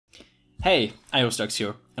Hey, IOStux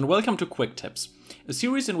here, and welcome to Quick Tips, a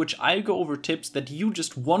series in which I go over tips that you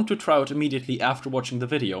just want to try out immediately after watching the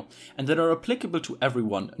video, and that are applicable to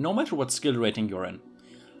everyone, no matter what skill rating you're in.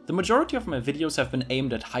 The majority of my videos have been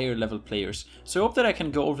aimed at higher level players, so I hope that I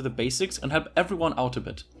can go over the basics and help everyone out a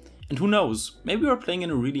bit. And who knows, maybe you're playing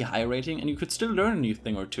in a really high rating and you could still learn a new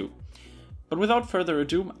thing or two. But without further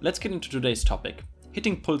ado, let's get into today's topic,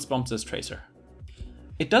 hitting pulse bombs as Tracer.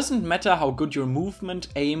 It doesn't matter how good your movement,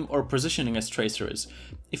 aim or positioning as Tracer is.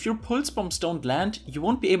 If your pulse bombs don't land, you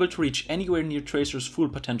won't be able to reach anywhere near Tracer's full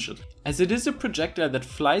potential, as it is a projectile that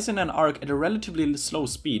flies in an arc at a relatively slow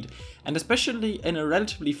speed, and especially in a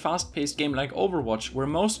relatively fast-paced game like Overwatch, where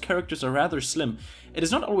most characters are rather slim, it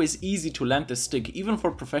is not always easy to land this stick, even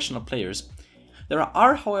for professional players. There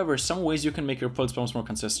are, however, some ways you can make your pulse bombs more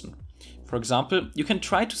consistent. For example, you can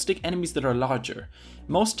try to stick enemies that are larger.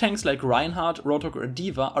 Most tanks like Reinhardt, Roadhog or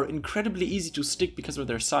D.Va are incredibly easy to stick because of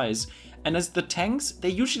their size, and as the tanks, they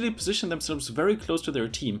usually position themselves very close to their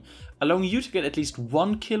team, allowing you to get at least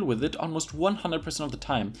one kill with it almost 100% of the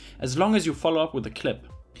time, as long as you follow up with a clip.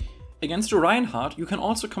 Against a Reinhardt, you can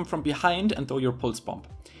also come from behind and throw your pulse bomb.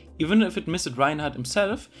 Even if it misses Reinhardt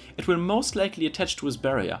himself, it will most likely attach to his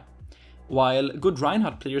barrier. While good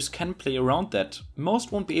Reinhardt players can play around that,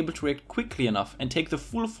 most won't be able to react quickly enough and take the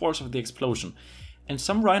full force of the explosion, and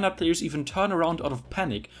some Reinhardt players even turn around out of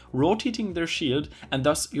panic, rotating their shield and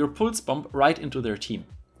thus your pulse bomb right into their team.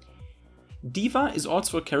 D.Va is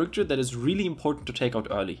also a character that is really important to take out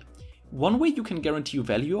early. One way you can guarantee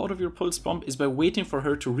value out of your pulse bomb is by waiting for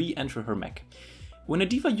her to re-enter her mech. When a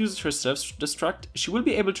D.Va uses her self-destruct, she will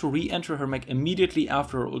be able to re-enter her mech immediately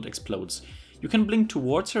after her ult explodes. You can blink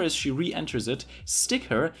towards her as she re-enters it, stick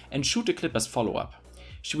her, and shoot a clip as follow-up.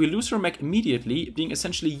 She will lose her mech immediately, being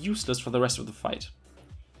essentially useless for the rest of the fight.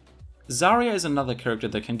 Zarya is another character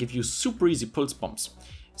that can give you super easy pulse bombs.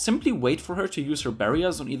 Simply wait for her to use her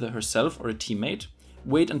barriers on either herself or a teammate,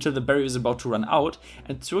 wait until the barrier is about to run out,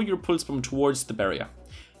 and throw your pulse bomb towards the barrier.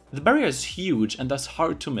 The barrier is huge and thus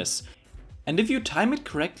hard to miss, and if you time it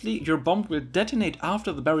correctly, your bomb will detonate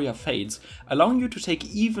after the barrier fades, allowing you to take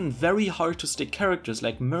even very hard to stick characters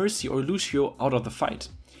like Mercy or Lucio out of the fight.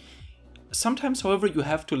 Sometimes, however, you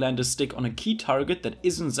have to land a stick on a key target that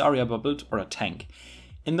isn't Zarya bubbled or a tank.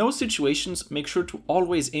 In those situations, make sure to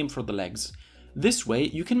always aim for the legs. This way,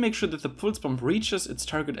 you can make sure that the pulse bomb reaches its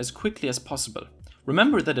target as quickly as possible.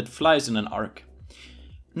 Remember that it flies in an arc.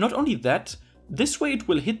 Not only that, this way it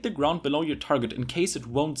will hit the ground below your target in case it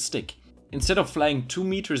won't stick, instead of flying 2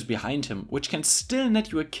 meters behind him, which can still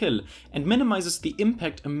net you a kill and minimizes the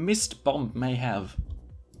impact a missed bomb may have.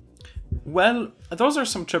 Well, those are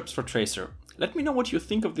some tips for Tracer. Let me know what you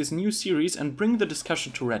think of this new series and bring the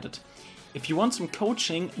discussion to Reddit. If you want some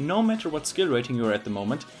coaching, no matter what skill rating you're at the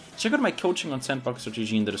moment, check out my coaching on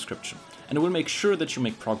Sandbox.gg in the description, and I will make sure that you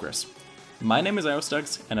make progress. My name is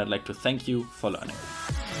IOStux, and I'd like to thank you for learning.